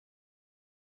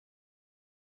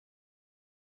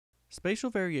Spatial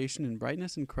variation in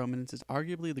brightness and chrominance is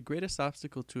arguably the greatest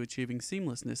obstacle to achieving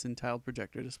seamlessness in tiled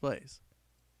projector displays.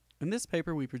 In this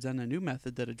paper, we present a new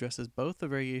method that addresses both the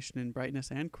variation in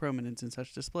brightness and chrominance in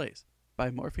such displays,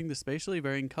 by morphing the spatially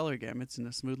varying color gamuts in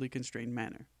a smoothly constrained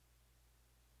manner.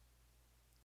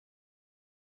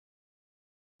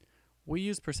 We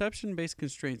use perception-based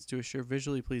constraints to assure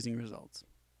visually pleasing results.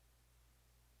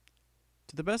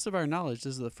 To the best of our knowledge,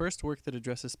 this is the first work that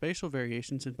addresses spatial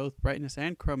variations in both brightness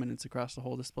and chrominance across the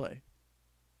whole display.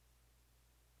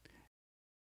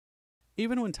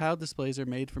 Even when tiled displays are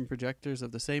made from projectors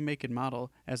of the same make and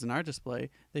model as in our display,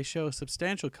 they show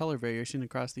substantial color variation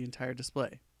across the entire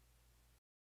display.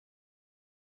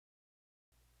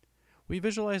 We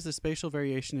visualize the spatial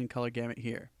variation in color gamut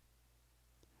here.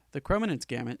 The chrominance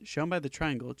gamut, shown by the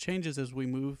triangle, changes as we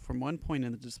move from one point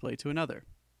in the display to another.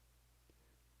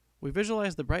 We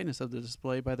visualize the brightness of the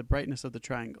display by the brightness of the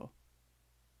triangle.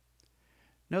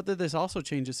 Note that this also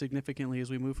changes significantly as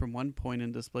we move from one point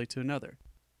in the display to another,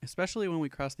 especially when we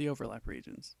cross the overlap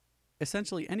regions.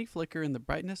 Essentially, any flicker in the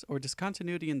brightness or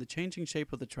discontinuity in the changing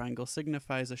shape of the triangle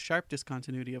signifies a sharp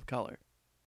discontinuity of color.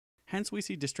 Hence, we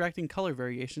see distracting color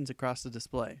variations across the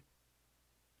display.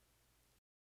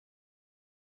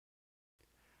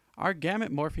 Our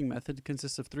gamut morphing method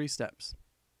consists of 3 steps.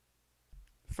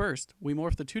 First, we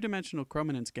morph the two-dimensional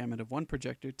chrominance gamut of one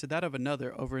projector to that of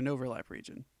another over an overlap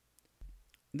region.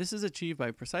 This is achieved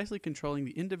by precisely controlling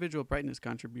the individual brightness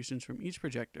contributions from each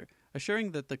projector,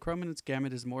 assuring that the chrominance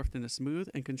gamut is morphed in a smooth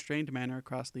and constrained manner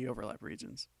across the overlap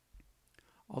regions.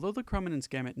 Although the chrominance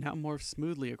gamut now morphs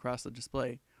smoothly across the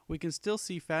display, we can still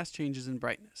see fast changes in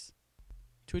brightness.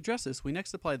 To address this, we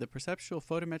next apply the perceptual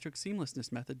photometric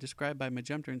seamlessness method described by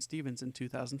Majumder and Stevens in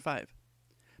 2005.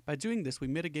 By doing this, we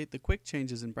mitigate the quick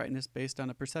changes in brightness based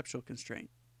on a perceptual constraint.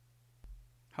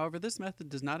 However, this method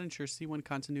does not ensure C1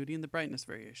 continuity in the brightness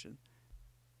variation.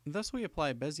 Thus, we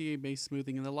apply Bezier-based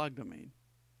smoothing in the log domain.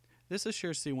 This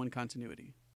assures C1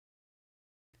 continuity.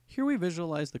 Here we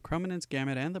visualize the chrominance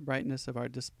gamut and the brightness of our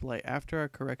display after our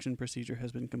correction procedure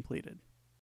has been completed.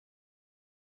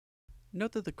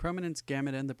 Note that the chrominance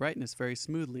gamut and the brightness vary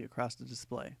smoothly across the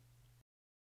display.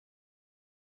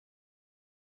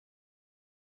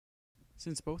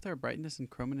 Since both our brightness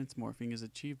and chrominance morphing is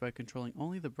achieved by controlling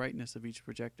only the brightness of each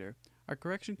projector, our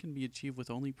correction can be achieved with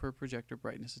only per projector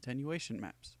brightness attenuation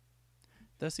maps.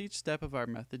 Thus, each step of our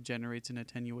method generates an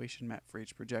attenuation map for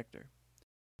each projector.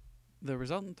 The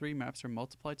resultant 3 maps are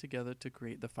multiplied together to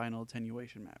create the final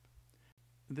attenuation map.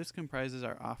 This comprises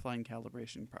our offline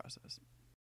calibration process.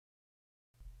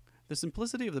 The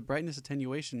simplicity of the brightness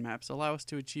attenuation maps allow us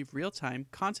to achieve real-time,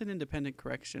 content-independent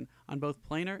correction on both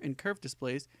planar and curved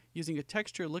displays using a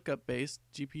texture lookup-based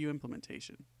GPU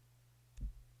implementation.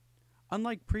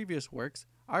 Unlike previous works,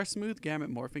 our smooth gamut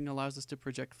morphing allows us to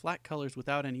project flat colors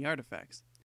without any artifacts.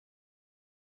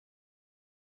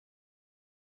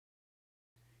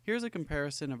 Here's a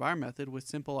comparison of our method with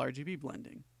simple RGB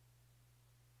blending,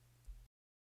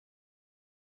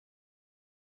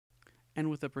 and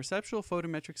with the perceptual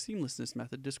photometric seamlessness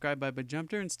method described by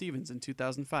Majumder and Stevens in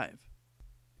 2005.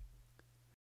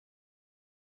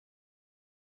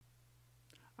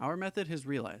 Our method has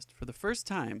realized, for the first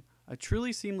time, a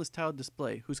truly seamless tiled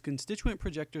display whose constituent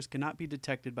projectors cannot be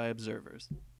detected by observers.